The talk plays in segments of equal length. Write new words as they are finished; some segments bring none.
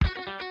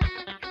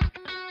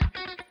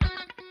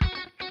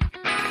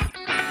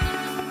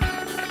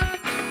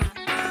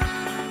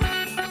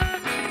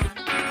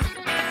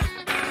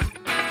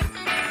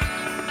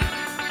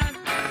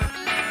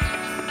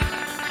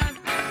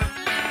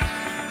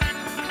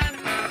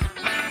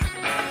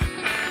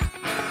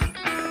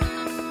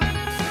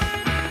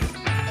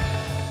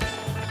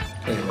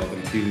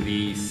to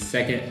the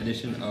second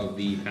edition of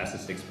the Past the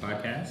Six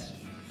podcast.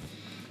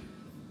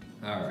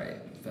 All right,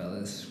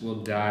 fellas,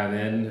 we'll dive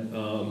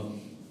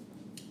in.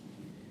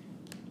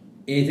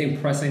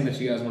 Anything pressing that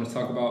you guys want to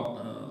talk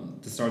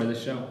about to start of the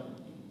show?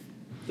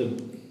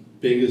 The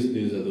biggest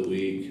news of the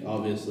week,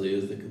 obviously,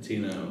 is the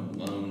Coutinho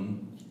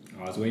loan.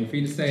 I was waiting for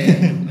you to say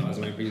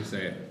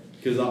it.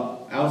 Because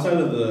outside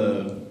of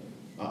the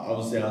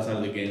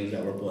games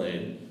that were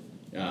played,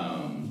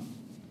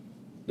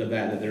 the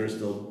fact that there's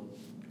still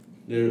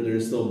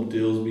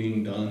deals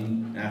being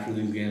done after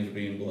these games are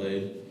being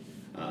played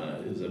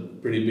is a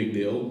pretty big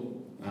deal.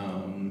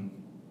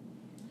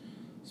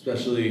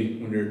 Especially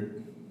when you're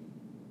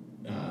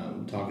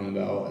talking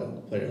about a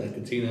player like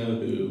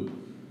Coutinho who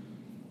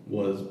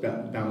was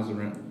bouncing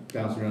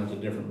around to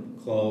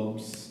different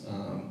clubs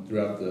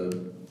throughout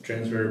the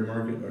transfer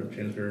market or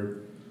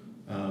transfer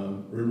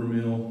rumor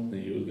mill.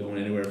 He was going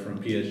anywhere from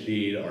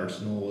PSG to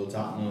Arsenal to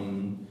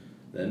Tottenham,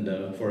 then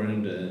for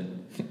him to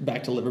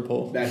back to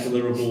Liverpool,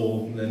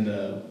 then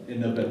to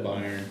end up at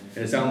Bayern.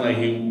 And it sounded like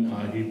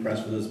he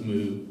pressed for this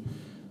move.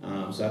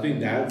 So I think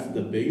that's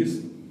the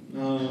biggest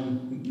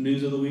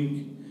news of the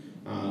week,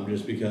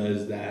 just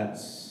because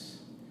that's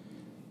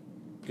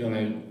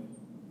gonna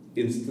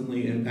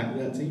instantly impact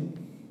that team.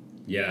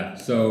 Yeah.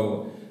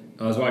 So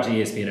I was watching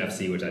ESPN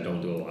FC, which I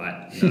don't do a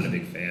lot. Not a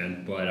big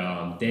fan,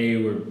 but they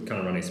were kind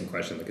of running some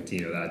questions on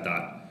Coutinho that I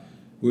thought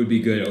would be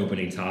good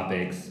opening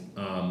topics.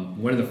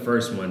 One of the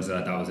first ones that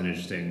I thought was an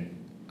interesting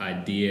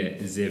idea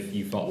is if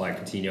you felt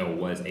like Coutinho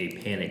was a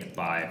panic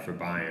buy for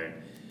Bayern.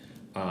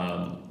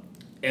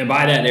 And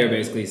by that, they were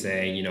basically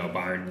saying,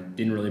 Bayern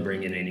didn't really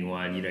bring in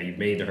anyone. You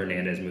made the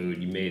Hernandez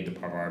move, you made the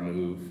Pavard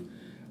move,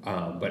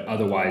 but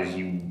otherwise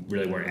you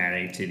really weren't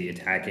adding to the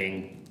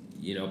attacking,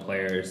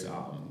 players.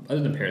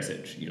 Other than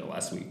Perisic,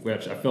 last week,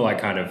 which I feel like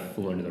kind of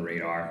flew under the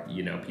radar.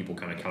 People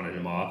kind of counted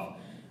him off.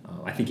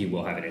 I think he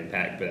will have an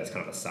impact, but that's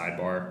kind of a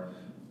sidebar.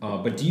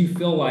 But do you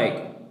feel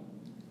like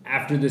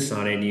after the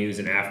Sané news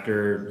and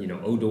after,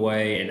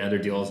 Odoi and other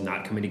deals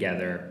not coming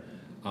together,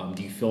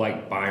 do you feel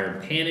like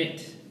Bayern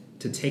panicked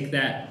to take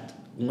that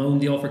loan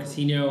deal for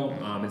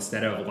Coutinho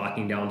instead of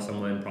locking down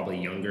someone probably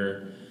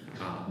younger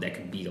that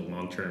could beat a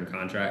long-term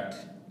contract?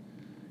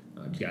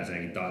 Do you guys have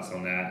any thoughts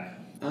on that?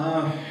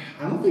 I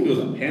don't think it was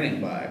a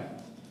panic buy.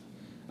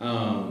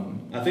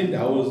 I think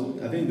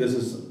this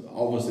is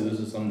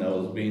something that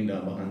was being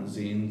done behind the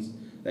scenes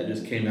that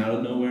just came out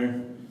of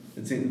nowhere.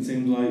 It seems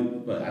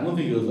like, but I don't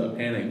think it was a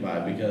panic buy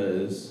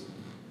because,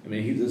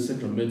 he's a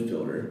central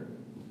midfielder.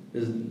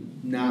 It's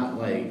not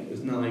like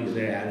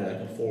they added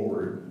like a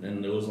forward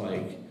and it was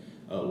like,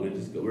 oh, we're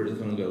just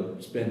gonna go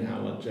spend how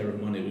much ever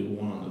money we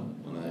want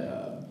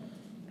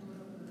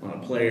on a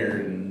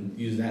player and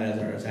use that as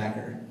our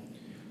attacker.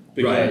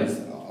 Because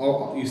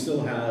you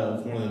still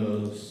have one of the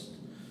most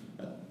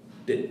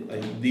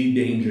the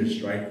dangerous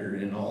striker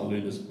in all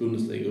of this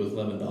Bundesliga with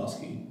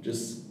Lewandowski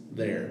just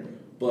there,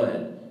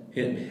 but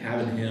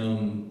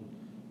having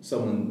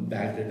someone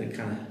back there to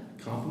kind of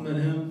complement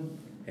him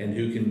and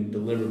who can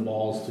deliver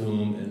balls to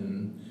him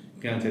and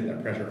kind of take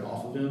that pressure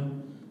off of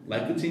him,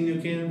 like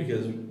Coutinho can,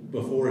 because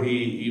before he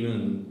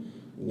even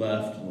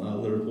left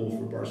Liverpool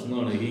for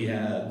Barcelona, he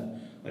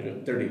had like a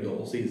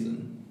 30-goal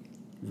season.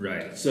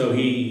 Right. So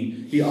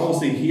he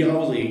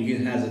obviously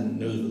has a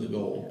nose for the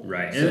goal.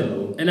 Right.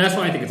 So, and that's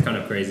why I think it's kind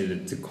of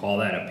crazy to call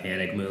that a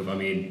panic move.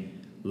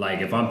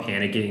 If I'm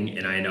panicking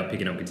and I end up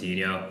picking up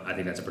Coutinho, I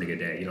think that's a pretty good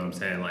day. You know what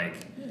I'm saying?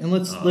 And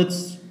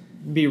let's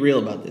be real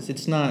about this.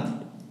 It's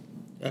not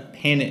a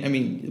panic.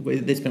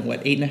 They spent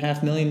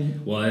 $8.5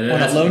 million on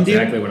a loan deal.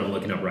 Exactly what I'm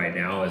looking up right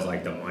now is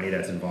like the money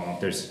that's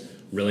involved. There's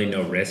really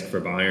no risk for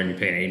Bayern. You're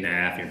paying $8.5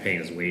 and you're paying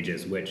his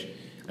wages, which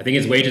I think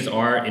his wages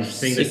are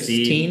interesting to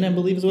see. 16, I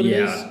believe is what it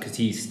is. Yeah, because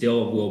he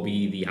still will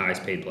be the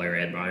highest paid player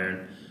at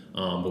Bayern.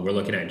 But we're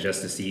looking at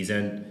just the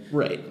season.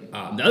 Right.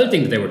 The other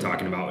thing that they were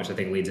talking about, which I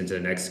think leads into the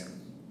next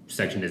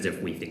section, is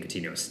if we think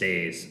Coutinho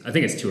stays. I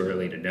think it's too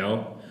early to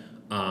know.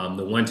 The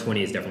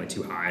 120 is definitely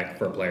too high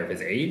for a player of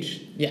his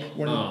age. Yeah,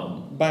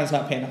 Bayern's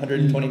not paying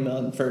 $120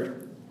 million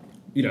for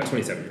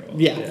 27-year-old.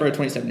 Yeah, for a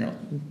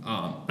 27-year-old.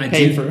 I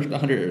paid for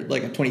 100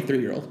 like a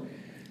 23-year-old.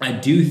 I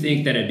do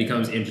think that it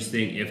becomes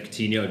interesting if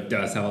Coutinho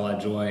does have a lot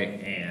of joy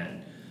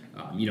and,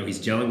 he's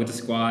gelling with the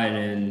squad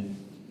and,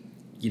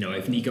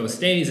 if Nico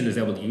stays and is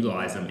able to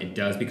utilize him, it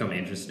does become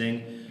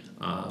interesting.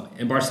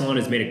 And Barcelona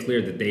has made it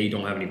clear that they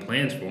don't have any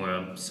plans for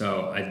him.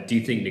 So I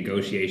do think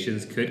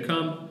negotiations could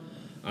come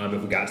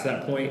if we got to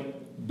that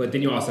point. But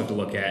then you also have to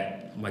look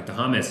at like the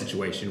James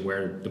situation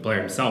where the player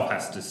himself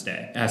has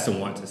to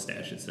want to stay,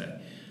 I should say.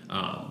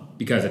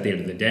 Because at the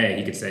end of the day,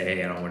 he could say,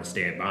 hey, I don't want to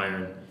stay at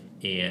Bayern.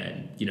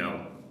 And, you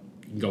can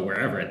go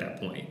wherever at that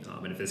point.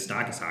 And if his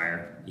stock is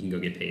higher, you can go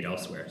get paid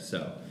elsewhere.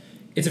 So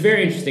it's a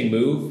very interesting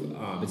move.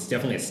 It's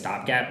definitely a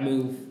stopgap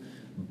move.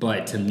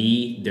 But to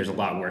me, there's a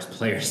lot worse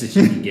players that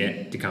you can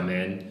get to come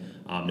in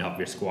to help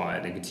your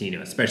squad than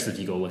Coutinho, especially if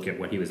you go look at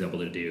what he was able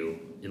to do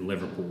in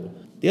Liverpool.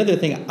 The other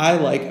thing I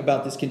like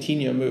about this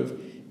Coutinho move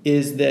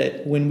is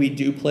that when we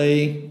do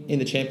play in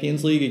the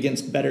Champions League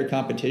against better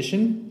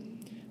competition,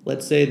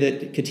 Let's say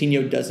that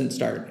Coutinho doesn't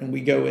start, and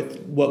we go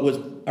with what was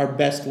our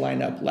best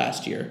lineup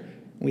last year.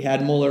 We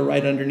had Muller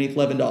right underneath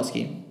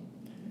Lewandowski.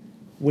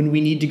 When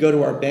we need to go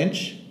to our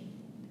bench,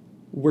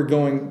 we're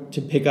going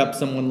to pick up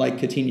someone like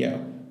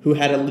Coutinho, who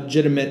had a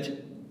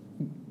legitimate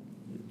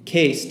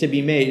case to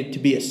be made to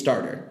be a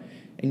starter.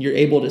 And you're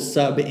able to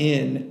sub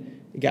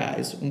in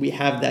guys, and we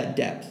have that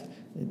depth.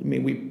 I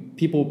mean,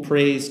 people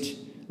praised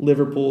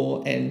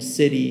Liverpool and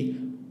City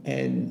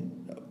and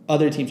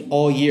other teams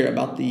all year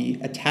about the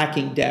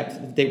attacking depth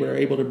that they were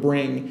able to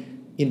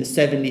bring in the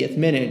 70th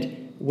minute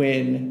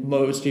when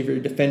most of your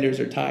defenders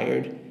are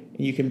tired, and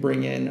you can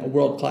bring in a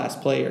world-class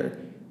player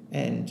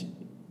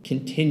and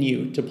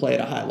continue to play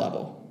at a high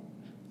level.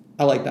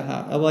 I like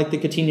the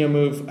Coutinho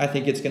move. I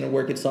think it's going to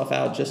work itself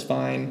out just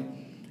fine.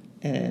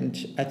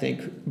 And I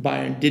think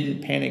Bayern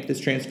didn't panic this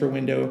transfer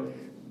window.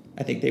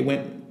 I think they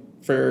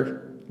went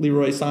for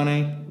Leroy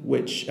Sané,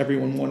 which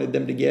everyone wanted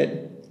them to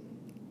get.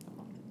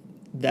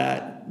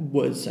 That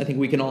was, I think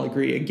we can all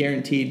agree, a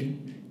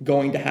guaranteed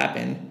going to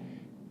happen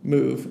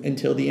move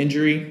until the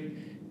injury.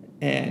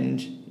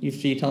 And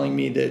you're telling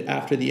me that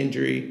after the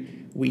injury,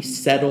 we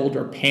settled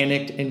or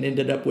panicked and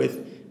ended up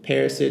with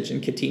Perisic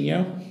and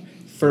Coutinho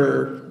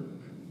for,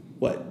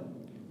 what,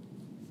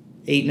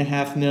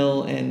 8.5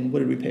 mil, and what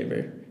did we pay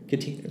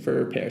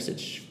for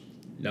Perisic?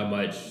 Not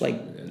much. Like,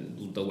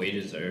 and the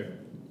wages are...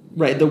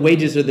 Right, the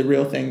wages are the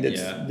real thing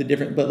that's Yeah. the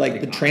different, but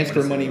like the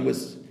transfer money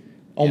was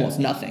almost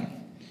nothing.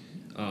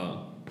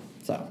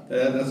 So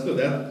That's good.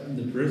 That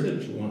the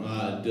Perisic one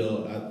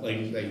deal, like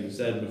you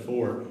said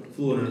before,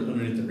 flew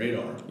underneath the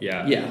radar.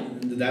 Yeah.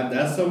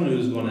 That's someone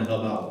who's going to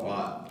help out a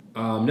lot.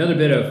 Another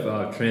bit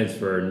of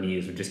transfer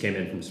news which just came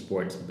in from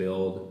Sports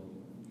Build.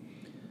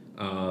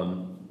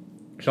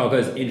 Schalke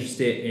is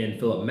interested in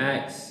Philip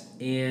Max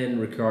and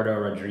Ricardo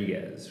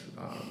Rodriguez,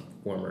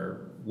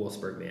 former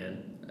Wolfsburg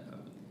man.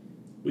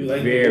 We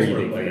like very Wolfsburg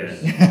big players.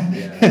 fan.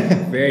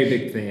 Yeah, very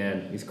big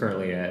fan. He's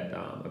currently at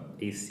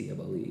AC, I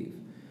believe.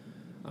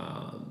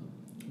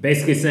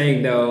 Basically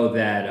saying though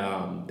that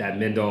that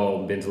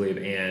Mendel,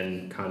 Benzleib,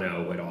 and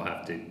Kano would all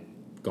have to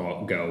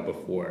go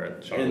before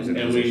Schalke was in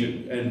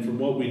position. And from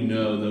what we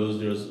know, those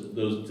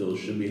deals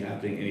should be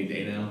happening any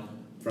day now.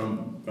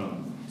 From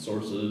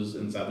sources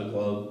inside the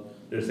club,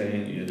 they're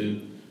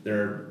saying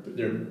they're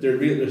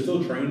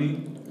still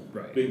training,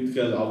 Right.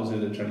 Because obviously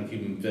they're trying to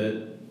keep him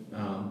fit.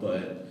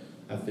 But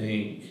I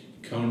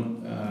think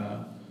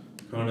Kono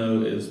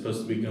is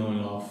supposed to be going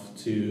off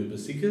to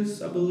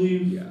Besiktas, I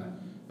believe. Yeah.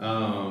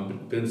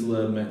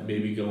 Benzleib may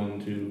be going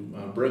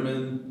to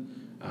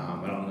Bremen.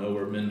 I don't know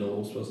where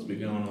Mendel's supposed to be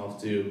going off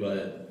to,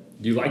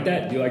 but Do you like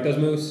that? Do you like those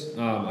moves?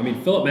 I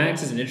mean, Philip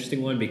Max is an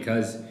interesting one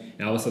because, and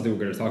that was something we're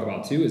going to talk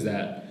about too, is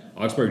that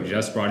Augsburg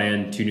just brought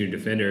in 2 new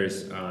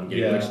defenders,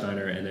 Gabriel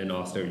Lichtsteiner and then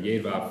also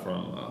Jedva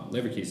from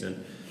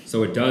Leverkusen.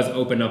 So it does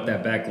open up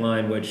that back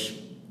line, which,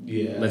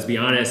 let's be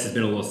honest, has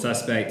been a little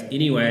suspect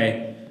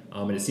anyway.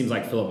 And it seems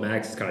like Philip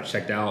Max is kind of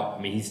checked out.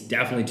 I mean, he's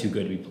definitely too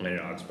good to be playing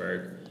at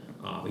Augsburg.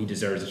 He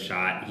deserves a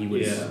shot. He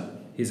was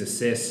his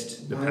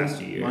assist the past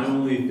 2 years. My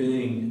only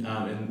thing,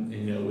 and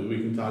you know, we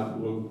can talk.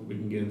 We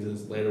can get into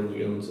this later. We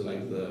go into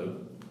like the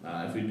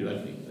if we do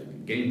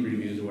like game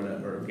previews or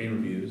whatever, or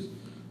game reviews.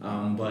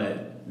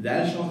 But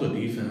that Schalke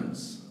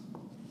defense,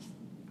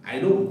 I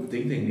don't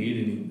think they need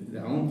any.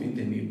 I don't think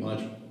they need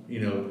much. You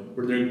know,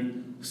 where they're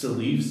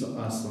Salif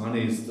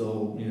Sané is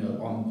still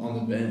on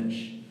the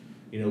bench.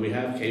 You know, we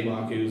have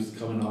Kabak who's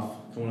coming off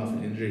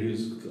an injury,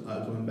 who's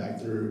coming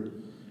back through.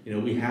 You know,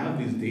 we have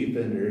these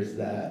defenders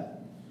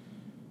that,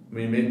 I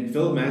mean,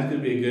 Philip Max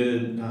could be a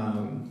good,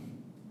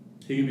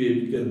 he could be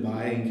a good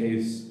buy in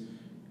case,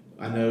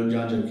 I know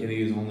John Joe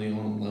Kenny is only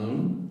on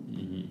loan.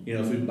 Mm-hmm. You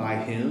know, if we buy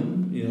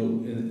him,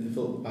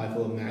 and buy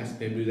Philip Max,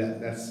 maybe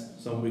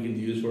that's something we can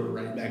use for a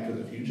right back for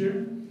the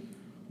future.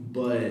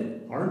 But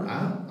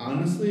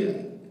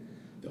honestly,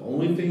 the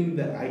only thing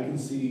that I can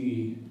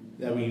see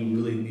that we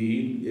really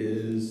need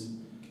is,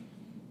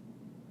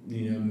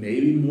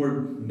 maybe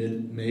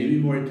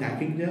more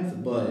attacking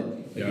depth, but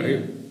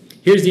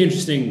here's the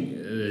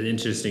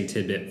interesting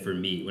tidbit for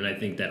me when I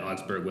think that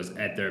Augsburg was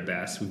at their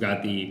best. We've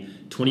got the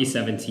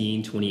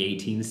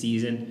 2017-2018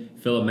 season.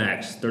 Philip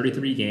Max,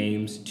 33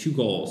 games, 2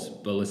 goals,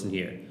 but listen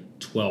here,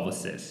 12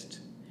 assists.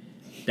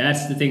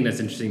 That's the thing that's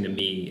interesting to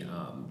me.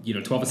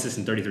 12 assists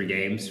in 33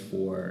 games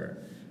for,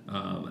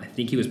 I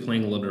think he was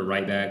playing a little bit of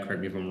right back,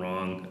 correct me if I'm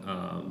wrong,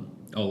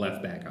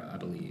 left back, I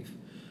believe.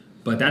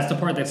 But that's the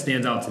part that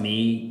stands out to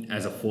me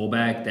as a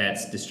fullback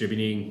that's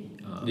distributing,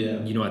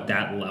 at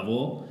that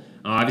level.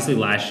 Obviously,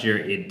 last year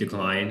it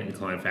declined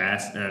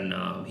fast,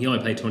 and he only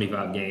played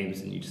 25 games,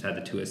 and you just had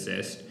the 2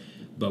 assists.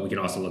 But we can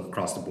also look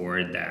across the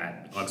board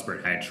that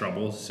Augsburg had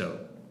trouble, so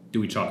do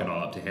we chalk it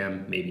all up to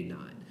him? Maybe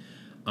not.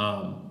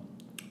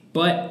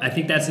 But I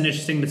think that's an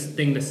interesting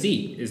thing to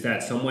see, is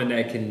that someone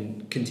that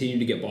can continue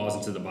to get balls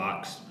into the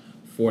box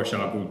for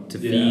Schalke to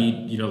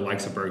feed,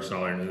 likes of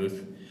Bergstaller and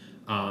Uth.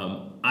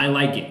 I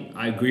like it.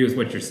 I agree with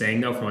what you're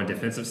saying, though, from a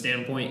defensive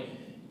standpoint.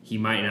 He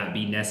might not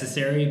be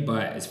necessary,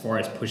 but as far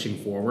as pushing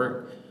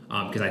forward,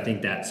 Because I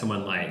think that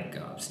someone like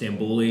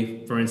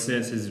Stamboli, for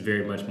instance, is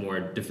very much more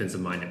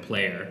defensive-minded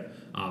player.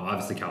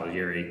 Obviously,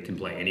 Caligiuri can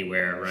play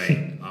anywhere, right?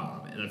 And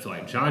I feel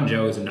like John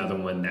Joe is another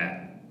one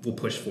that will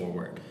push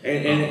forward.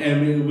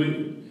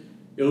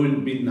 It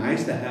would be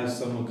nice to have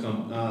someone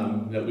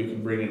come that we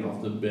can bring in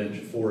off the bench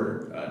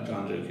for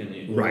John Joe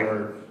Kennedy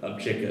or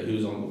Chika,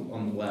 who's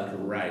on the left or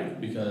right,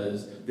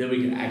 because then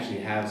we can actually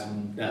have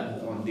some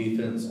depth on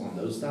defense on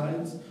those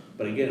sides.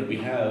 But again, we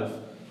have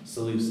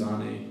Salif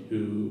Sane,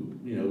 who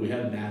we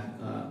have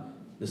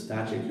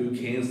Nastachik, who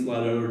can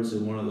slide over to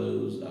one of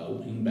those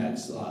wing back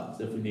slots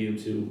if we need him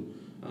to.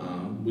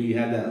 We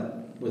had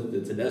that with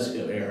the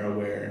Tedesco era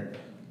where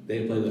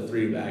they played the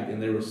 3-back,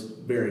 and they were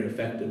very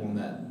effective on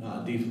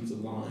that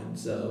defensive line.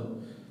 So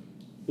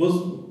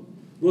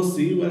we'll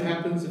see what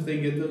happens if they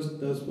get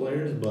those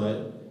players.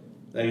 But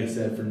like I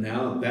said, for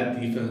now,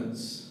 that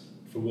defense,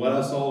 for what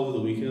I saw over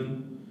the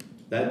weekend,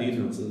 that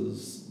defense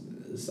is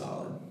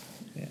solid.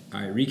 Yeah.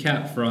 All right,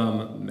 recap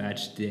from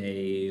match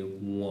day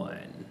 1.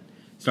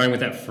 Starting with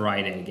that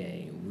Friday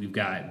game, we've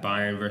got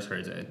Bayern versus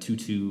Hertha, a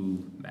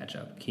 2-2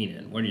 matchup.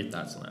 Keenan, what are your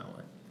thoughts on that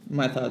one?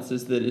 My thoughts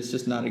is that it's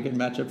just not a good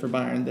matchup for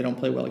Bayern. They don't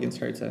play well against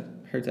Hertha.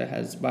 Hertha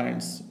has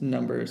Bayern's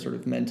number sort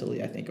of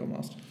mentally, I think,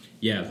 almost.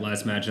 Yeah,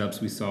 last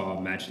matchups we saw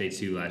match day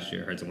 2 last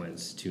year. Hertha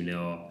wins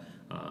 2-0.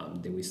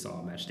 Then we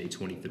saw match day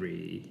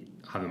 23.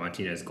 Javi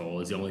Martinez's goal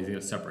is the only thing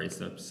that separates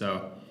them.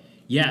 So,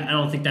 yeah, I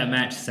don't think that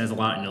match says a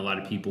lot, and a lot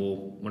of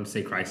people want to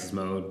say crisis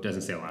mode.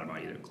 Doesn't say a lot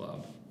about either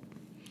club.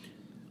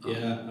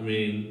 Yeah, I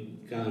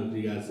mean, kind of what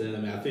you guys said. I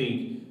mean, I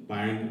think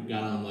Bayern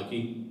got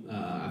unlucky.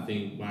 I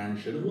think Bayern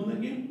should have won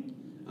that game.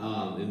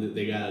 And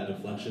they got a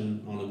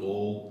deflection on a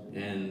goal,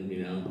 and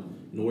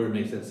Neuer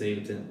makes that save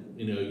attempt.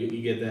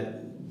 You get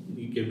that,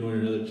 you give Neuer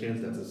another chance.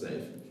 That's a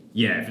save.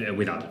 Yeah,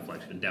 without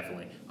deflection,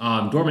 definitely.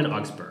 Dortmund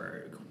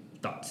Augsburg,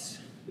 thoughts?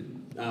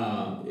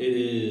 It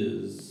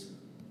is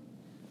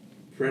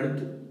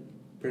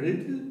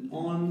predicted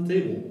on the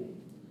table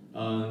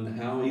on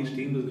how each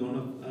team is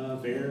going to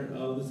fare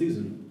of the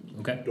season.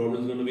 Okay.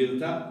 Dortmund's going to be at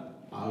the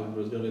top.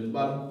 Augsburg's going to be at the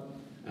bottom.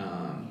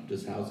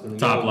 Just how it's going to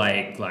go. Top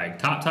like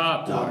top?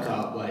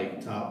 Top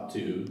like top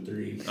 2,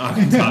 3.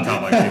 Okay,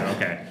 top like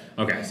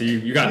 2. Okay. So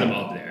you got them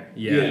up there.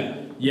 Yeah.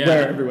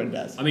 Where everyone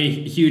does. I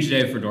mean, huge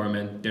day for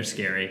Dortmund. They're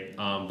scary.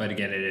 But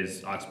again, it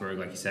is Augsburg,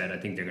 like you said. I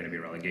think they're going to be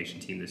a relegation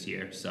team this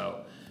year.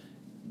 So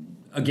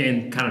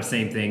again, kind of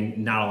same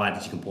thing. Not a lot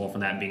that you can pull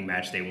from that being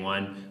match day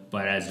 1.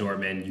 But as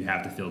Dortmund, you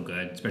have to feel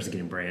good, especially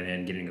getting Brand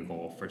in, getting a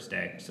goal first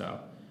day. So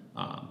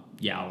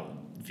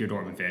if you're a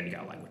Dortmund fan, you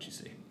got to like what you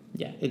see.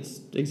 Yeah,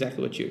 it's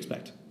exactly what you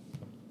expect.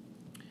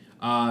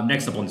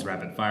 Next up on this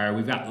rapid fire,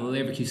 we've got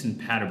Leverkusen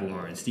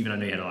Paderborn. Steven, I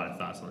know you had a lot of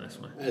thoughts on this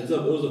one. It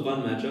was a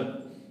fun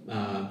matchup.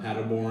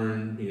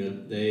 Paderborn,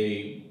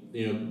 they,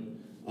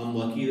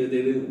 unlucky that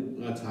they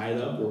didn't tie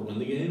it up or win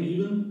the game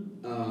even.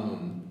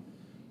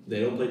 They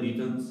don't play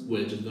defense,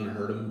 which is going to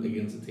hurt them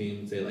against a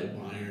team, say like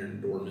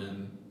Bayern,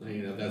 Dortmund.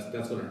 That's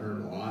going to hurt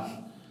them a lot.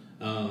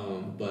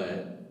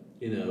 But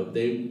I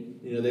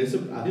think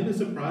they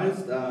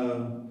surprised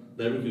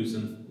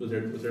Leverkusen with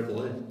their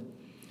play.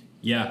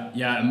 Yeah,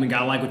 I mean,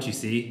 gotta like what you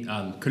see.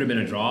 Could have been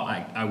a draw.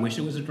 I wish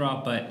it was a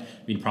draw, but I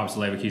mean, props to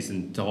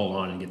Leverkusen to hold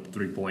on and get the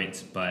 3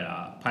 points.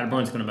 But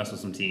Paderborn's going to mess with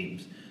some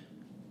teams.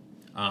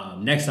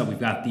 Next up, we've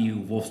got the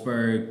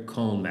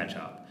Wolfsburg-Köln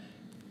matchup.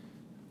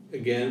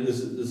 Again,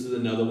 this is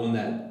another one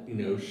that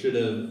should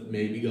have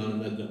maybe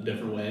gone a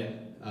different way.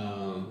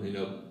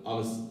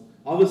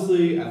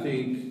 Obviously, I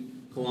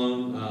think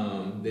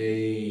Cologne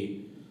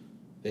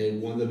they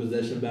won the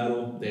possession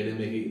battle. They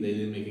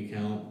didn't make it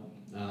count.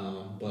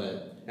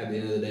 But at the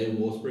end of the day,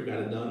 Wolfsburg got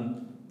it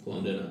done.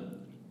 Cologne didn't.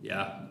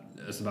 Yeah,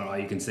 that's about all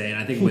you can say. And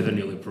I think with a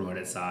newly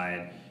promoted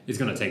side, it's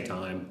going to take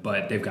time,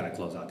 but they've got to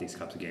close out these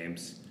cups of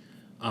games.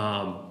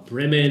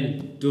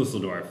 Bremen,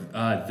 Dusseldorf.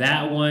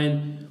 That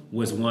one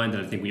was one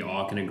that I think we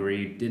all can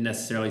agree didn't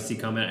necessarily see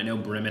coming. I know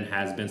Bremen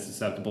has been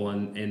susceptible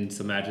in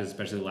some matches,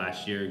 especially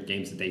last year,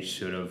 games that they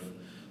should have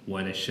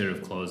won, they should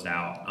have closed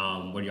out.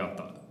 What are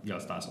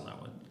y'all's thoughts on that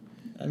one?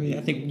 I mean,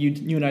 I think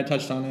you and I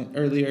touched on it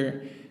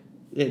earlier.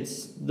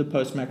 It's the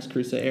post-Max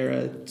Kruse era.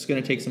 It's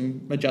going to take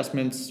some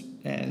adjustments,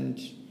 and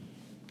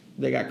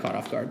they got caught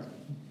off guard.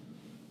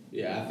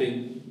 Yeah, I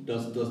think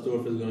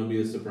Dusseldorf is going to be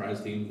a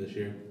surprise team this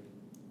year.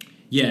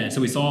 Yeah,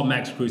 so we saw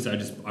Max Kruse. I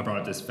brought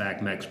up this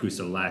fact. Max Kruse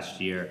last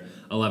year,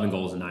 11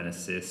 goals and 9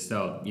 assists.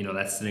 So,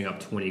 that's sitting up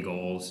 20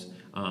 goals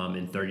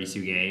in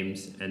 32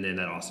 games. And then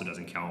that also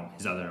doesn't count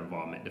his other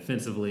involvement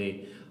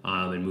defensively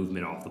and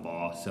movement off the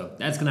ball. So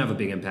that's going to have a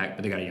big impact,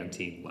 but they got a young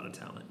team, a lot of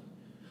talent.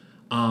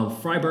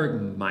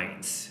 Freiburg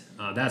Mainz.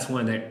 That's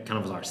one that kind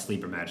of was our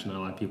sleeper match. Not a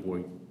lot of people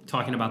were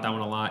talking about that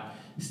one a lot.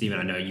 Steven,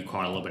 I know you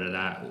caught a little bit of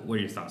that. What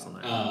are your thoughts on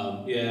that?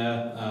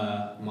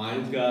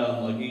 Mainz got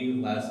unlucky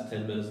last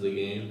 10 minutes of the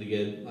game to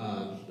get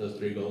those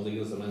 3 goals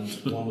against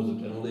them. One was a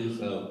penalty,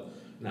 so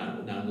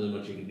not really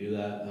much you can do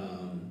that.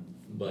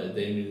 But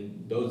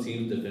both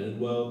teams defended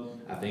well.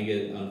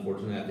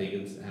 Unfortunately, I think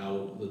it's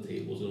how the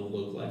table's going to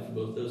look like for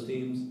both those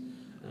teams.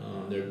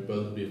 They're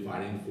both going to be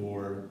fighting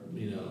for,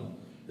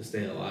 to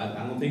stay alive.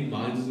 I don't think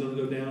Mainz is going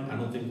to go down. I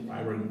don't think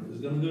Freiburg is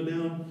going to go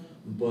down,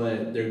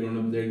 but they're going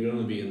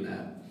to be in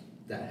that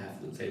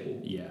half of the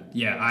table.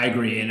 Yeah, I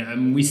agree.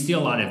 And we see a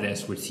lot of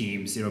this with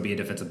teams. It'll be a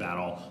defensive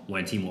battle.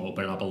 One team will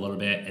open up a little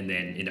bit and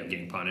then end up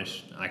getting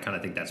punished. I kind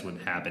of think that's what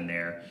happened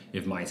there.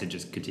 If Mainz had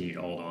just continued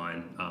to hold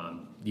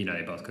on,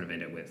 they both could have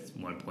ended with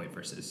 1 point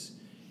versus,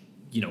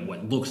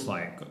 what looks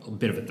like a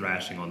bit of a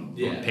thrashing on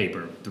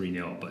paper,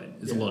 3-0, but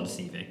it's a little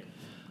deceiving.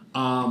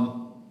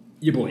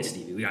 Your boy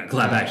Stevie, we got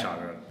Gladbach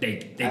Schalke.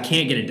 They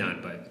can't get it done,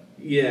 but.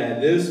 Yeah,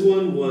 this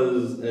one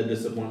was a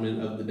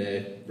disappointment of the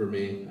day for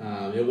me.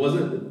 It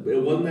wasn't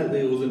that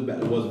it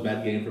was a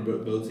bad game for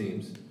both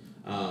teams.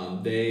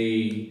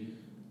 They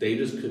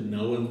just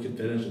no one could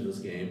finish in this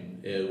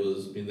game. It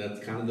was that's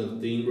kind of the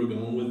theme we're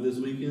going with this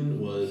weekend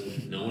was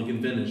no one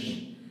can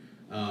finish.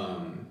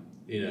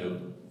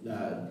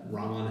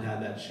 Rahman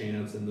had that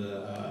chance in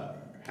the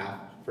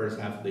first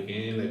half of the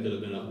game. They could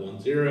have been up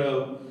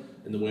 1-0.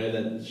 And the way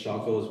that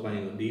Schalke was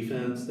playing on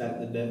defense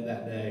that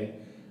day.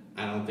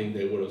 I don't think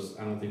Gladbach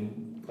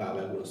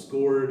would have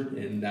scored,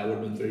 and that would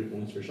have been 3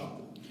 points for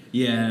Schalke.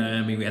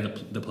 Yeah, we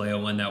had the player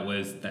one that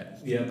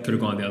could have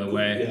gone the other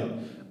way.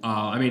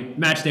 Yeah.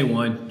 Match day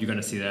one, you're going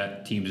to see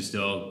that teams are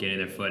still getting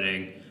their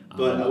footing.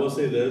 But I will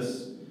say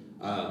this: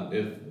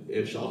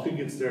 if Schalke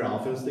gets their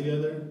offense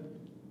together,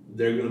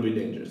 they're going to be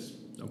dangerous.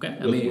 Okay.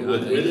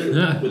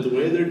 With the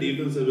way their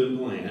defense have been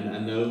playing, and I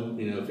know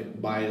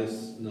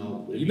bias.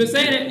 No, you've been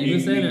saying it.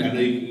 I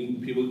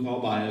know people can call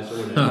bias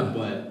or whatever,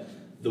 but.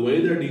 The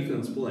way their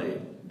defense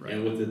played, right.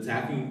 And with the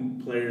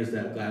attacking players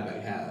that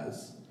Gladbach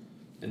has,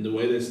 and the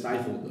way they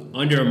stifled them.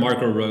 Under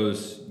Marco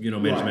Rose,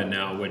 management right.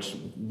 now, which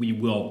we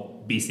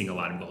will be seeing a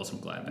lot of goals from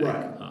Gladbach.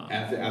 Right.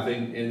 I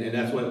think, and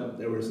that's what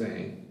they were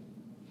saying.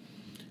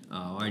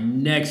 Our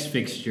next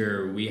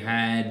fixture, we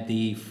had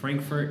the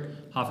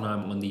Frankfurt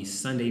Hoffenheim on the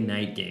Sunday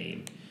night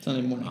game.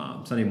 Sunday morning.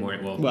 Sunday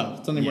morning.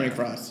 Sunday morning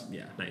for us.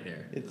 Yeah, night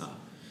there.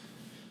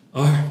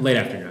 Or late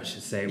afternoon, I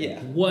should say. Yeah.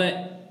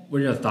 What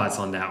were your thoughts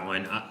on that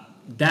one?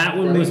 That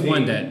one was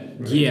one that,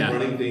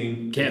 running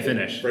theme, can't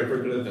finish.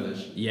 Frankfurt couldn't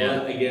finish. Yeah.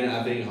 But again,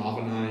 I think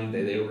Hoffenheim,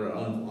 they were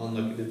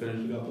unlucky to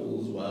finish a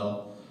couple as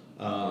well.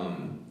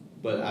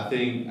 But I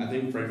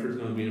think Frankfurt's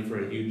going to be in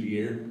for a huge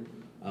year.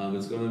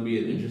 It's going to be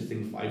an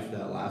interesting fight for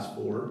that last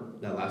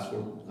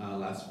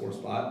four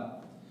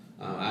spot.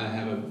 I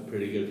have a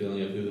pretty good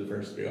feeling of who the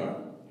first three are.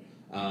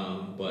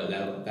 But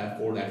that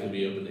four, that could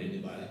be open to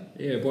anybody.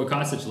 Yeah, boy,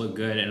 Kostic looked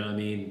good,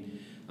 and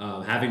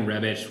having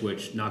Rebic,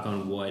 which, knock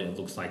on wood, it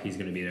looks like he's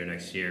going to be there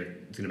next year.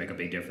 It's going to make a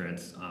big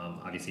difference.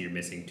 Obviously, you're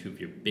missing two of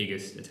your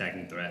biggest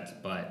attacking threats,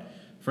 but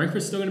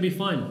Frankfurt's still going to be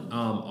fun.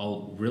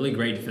 A really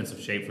great defensive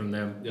shape from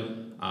them.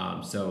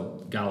 Yep.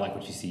 So, gotta like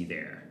what you see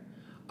there.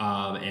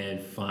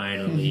 And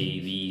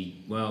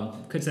finally,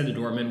 could say the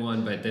Dortmund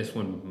one, but this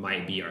one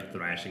might be our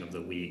thrashing of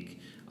the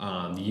week.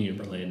 The Union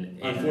Berlin.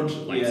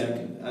 Unfortunately,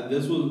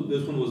 this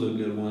one was a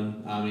good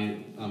one.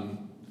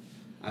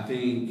 I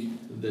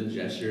think the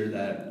gesture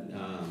that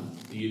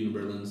the Union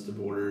Berlin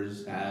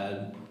supporters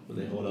had when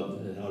they held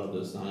up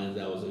those signs,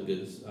 that was a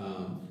good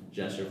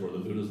gesture for the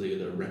Bundesliga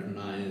to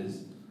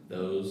recognize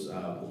those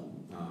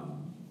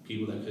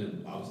people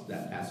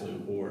that passed away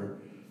before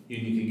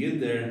Union could get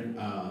there.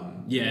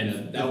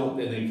 And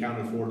they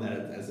counted for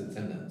that as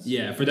attendance.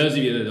 Yeah, for those of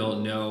you that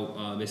don't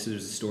know, this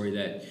is a story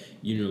that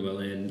Union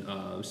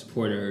Berlin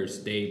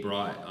supporters, they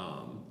brought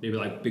they were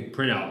like big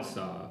printouts,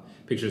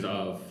 pictures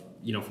of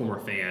former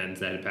fans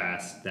that had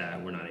passed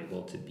that were not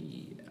able to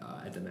be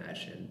at the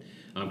match, and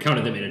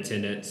counted them in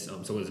attendance. So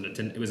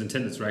it was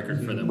attendance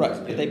record for them.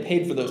 Right, they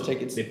paid for those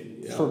tickets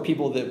for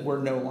people that were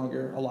no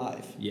longer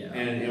alive. Yeah,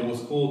 and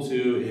what's cool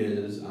too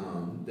is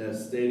that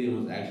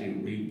stadium was actually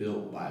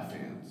rebuilt by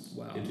fans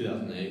in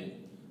 2008.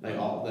 Like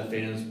all the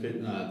fans,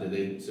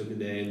 they took a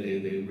day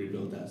and they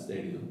rebuilt that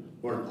stadium.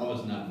 Or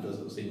obviously not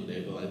a single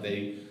day, but like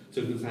they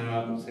took the time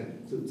out to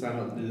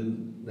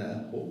do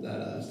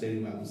that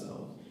stadium by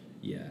themselves.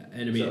 Yeah,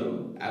 and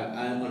so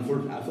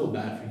unfortunately, I feel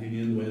bad for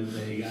Union the way that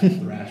they got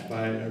thrashed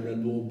by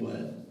Red Bull,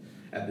 but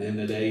at the end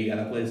of the day, you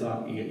gotta play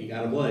soccer. You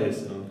gotta play.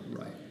 So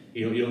right.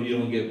 You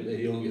don't get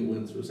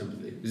wins through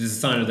sympathy. This is a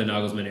sign of the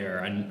Nagelsmann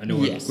era. I know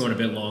we're going a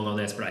bit long on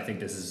this, but I think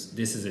this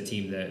is a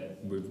team that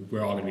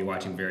we're all going to be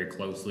watching very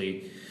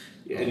closely.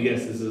 Yeah, and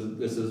yes, this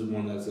is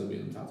one that's going to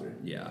be in the top three.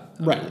 Yeah,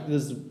 right.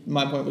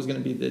 My point was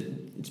going to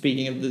be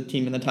speaking of the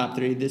team in the top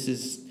three, this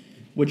is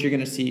what you're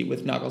going to see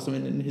with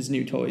Nagelsmann and his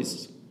new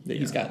toys that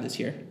he's got this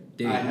year.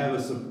 I have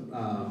this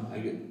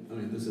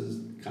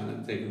is kind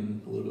of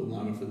taking a little bit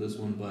longer for this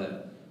one,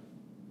 but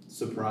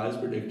surprise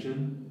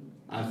prediction.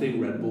 I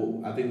think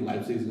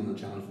Leipzig is going to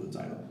challenge for the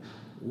title.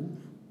 Ooh.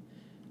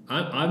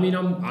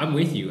 I'm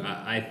with you.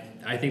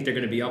 I think they're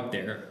going to be up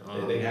there.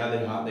 They have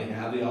the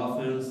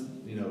offense.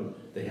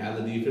 They have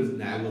the defense.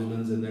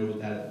 Nagelsmann's in there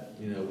with that.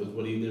 With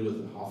what he did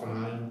with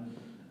Hoffenheim.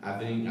 I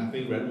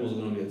think Red Bull's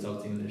going to be a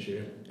tough team this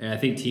year. And I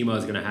think Timo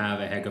is going to have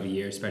a heck of a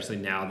year, especially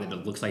now that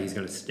it looks like he's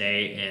going to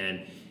stay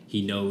and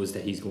he knows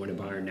that he's going to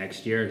Bayern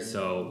next year.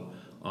 So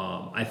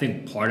I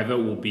think part of it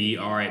will be,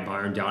 all right,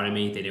 Bayern doubted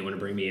me. They didn't want to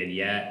bring me in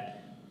yet.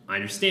 I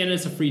understand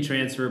it's a free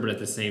transfer, but at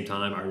the same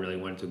time, I really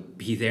wanted to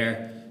be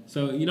there.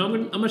 So,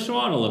 I'm gonna show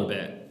out a little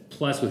bit.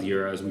 Plus, with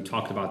Euros, we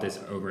talked about this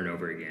over and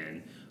over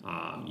again.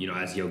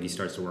 As Yogi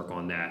starts to work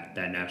on that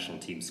national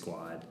team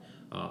squad,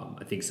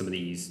 I think some of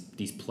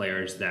these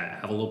players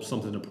that have a little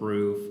something to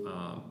prove,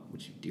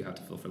 which you do have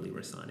to feel for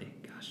Leroy Sané,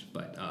 gosh,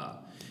 but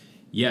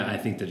I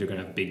think that they're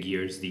gonna have big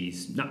years.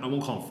 I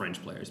won't call them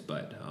French players,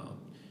 but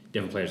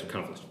different players with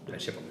kind of a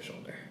chip on their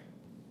shoulder.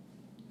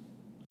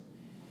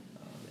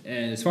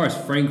 And as far as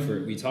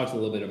Frankfurt, we talked a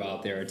little bit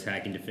about their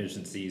attacking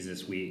deficiencies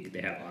this week.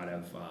 They had a lot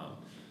of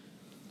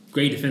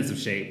great defensive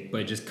shape,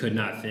 but just could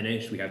not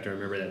finish. We have to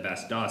remember that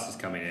Vastas is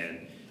coming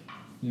in.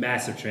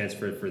 Massive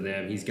transfer for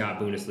them. He's got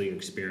Bundesliga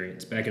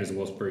experience. Back in his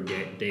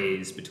Wolfsburg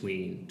days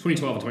between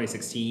 2012 and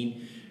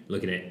 2016,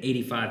 looking at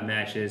 85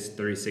 matches,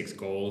 36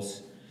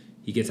 goals.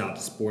 He gets out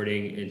to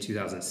Sporting in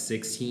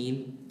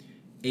 2016,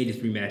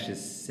 83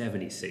 matches,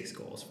 76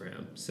 goals for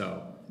him.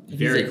 So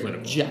very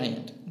clinical.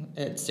 Giant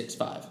at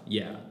 6'5".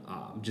 Yeah,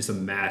 just a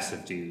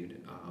massive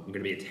dude. Going to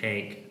be a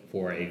tank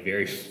for a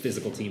very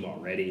physical team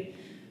already.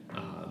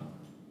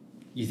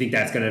 You think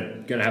that's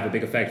going to have a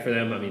big effect for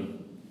them? I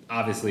mean,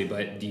 obviously,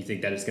 but do you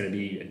think that it's going to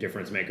be a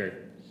difference maker?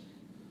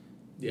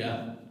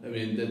 Yeah, I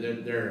mean,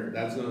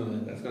 that's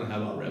gonna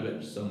help out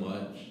Rebic so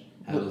much.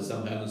 Having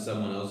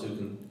someone else who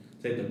can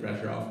take the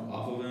pressure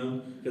off of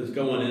him. Because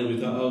going in, we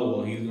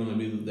thought, he's going to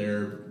be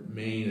their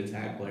main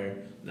attack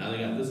player. Now they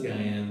got this guy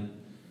in.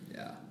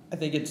 Yeah, I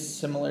think it's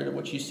similar to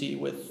what you see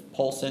with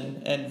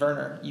Poulsen and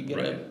Werner. You get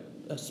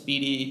a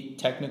speedy,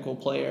 technical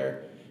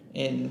player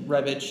in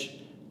Rebic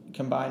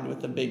combined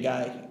with a big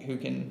guy who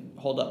can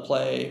hold up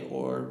play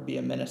or be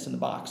a menace in the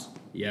box.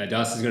 Yeah,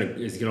 Dust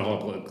is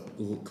gonna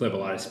clip a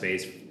lot of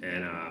space,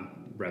 and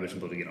Rebic will be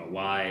able to get out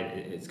wide.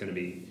 It's gonna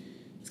be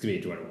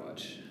a joy to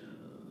watch.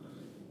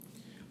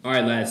 All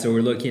right, lads. So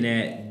we're looking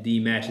at the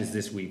matches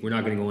this week. We're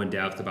not going to go in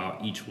depth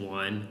about each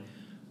one.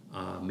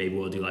 Maybe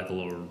we'll do like a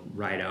little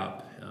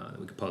write-up.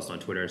 We could post on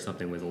Twitter or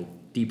something with a little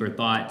deeper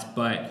thoughts.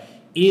 But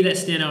any that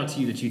stand out to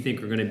you that you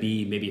think are going to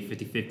be maybe a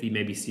 50-50,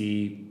 maybe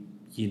see,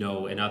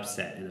 an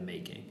upset in the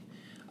making.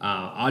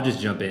 I'll just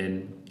jump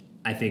in.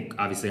 I think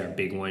obviously our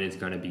big one is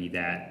going to be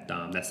that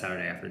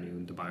Saturday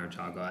afternoon, the Bayern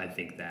Chaga. I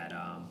think that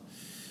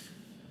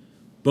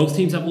both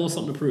teams have a little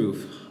something to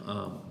prove.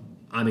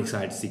 I'm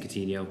excited to see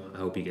Coutinho. I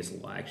hope he gets a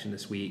little action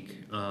this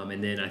week.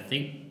 And then I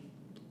think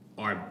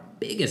our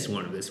biggest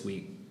one of this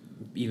week,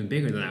 even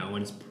bigger than that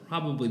one, is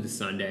probably the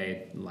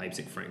Sunday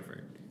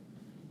Leipzig-Frankfurt.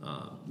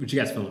 What you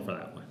guys feeling for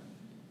that one?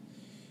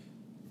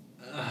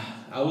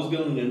 I was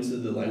going into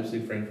the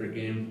Leipzig-Frankfurt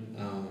game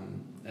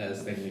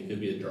as thinking it could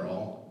be a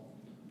draw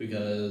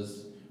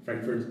because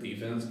Frankfurt's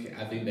defense,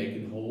 I think they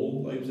can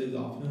hold Leipzig's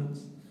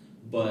offense,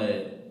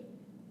 but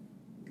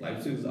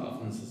Leipzig's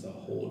offense is a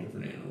whole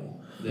different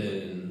animal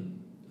than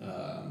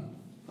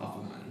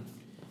Hoffenheim.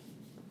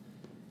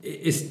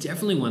 It's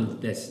definitely one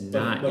that's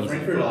not but easy.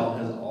 Frankfurt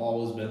has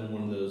always been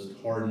one of those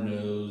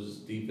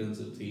hard-nosed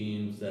defensive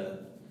teams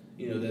that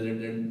they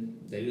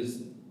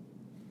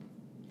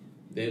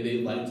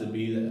like to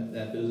be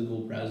that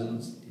physical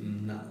presence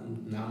and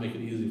not make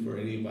it easy for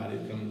anybody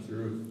coming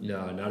through.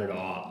 No, not at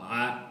all.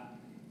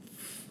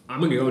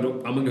 I'm gonna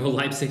go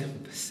Leipzig. I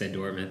said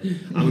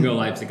Dortmund. I'm gonna go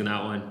Leipzig in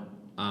that one.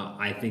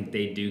 I think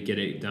they do get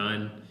it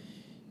done,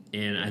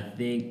 and I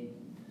think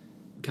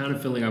kind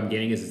of feeling I'm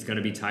getting is it's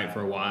gonna be tight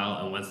for a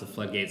while, and once the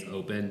floodgates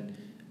open,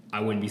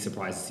 I wouldn't be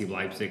surprised to see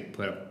Leipzig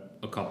put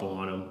a couple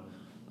on them,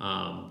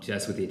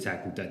 just with the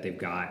attack that they've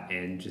got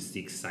and just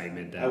the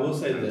excitement that I will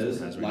say this: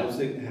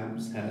 Leipzig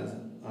has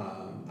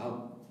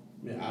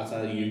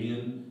outside of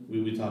Union.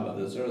 We talked about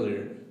this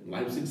earlier.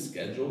 Leipzig's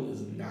schedule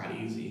is not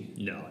easy.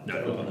 No, not to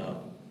at open all.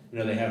 up.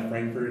 They have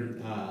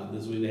Frankfurt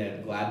this week. They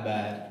have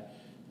Gladbach.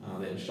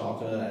 They have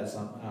Schalke.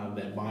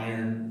 They have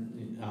Bayern.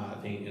 I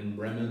think in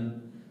Bremen.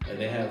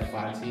 They have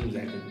 5 teams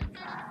that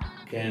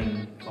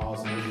can cause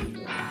some issues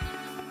for them.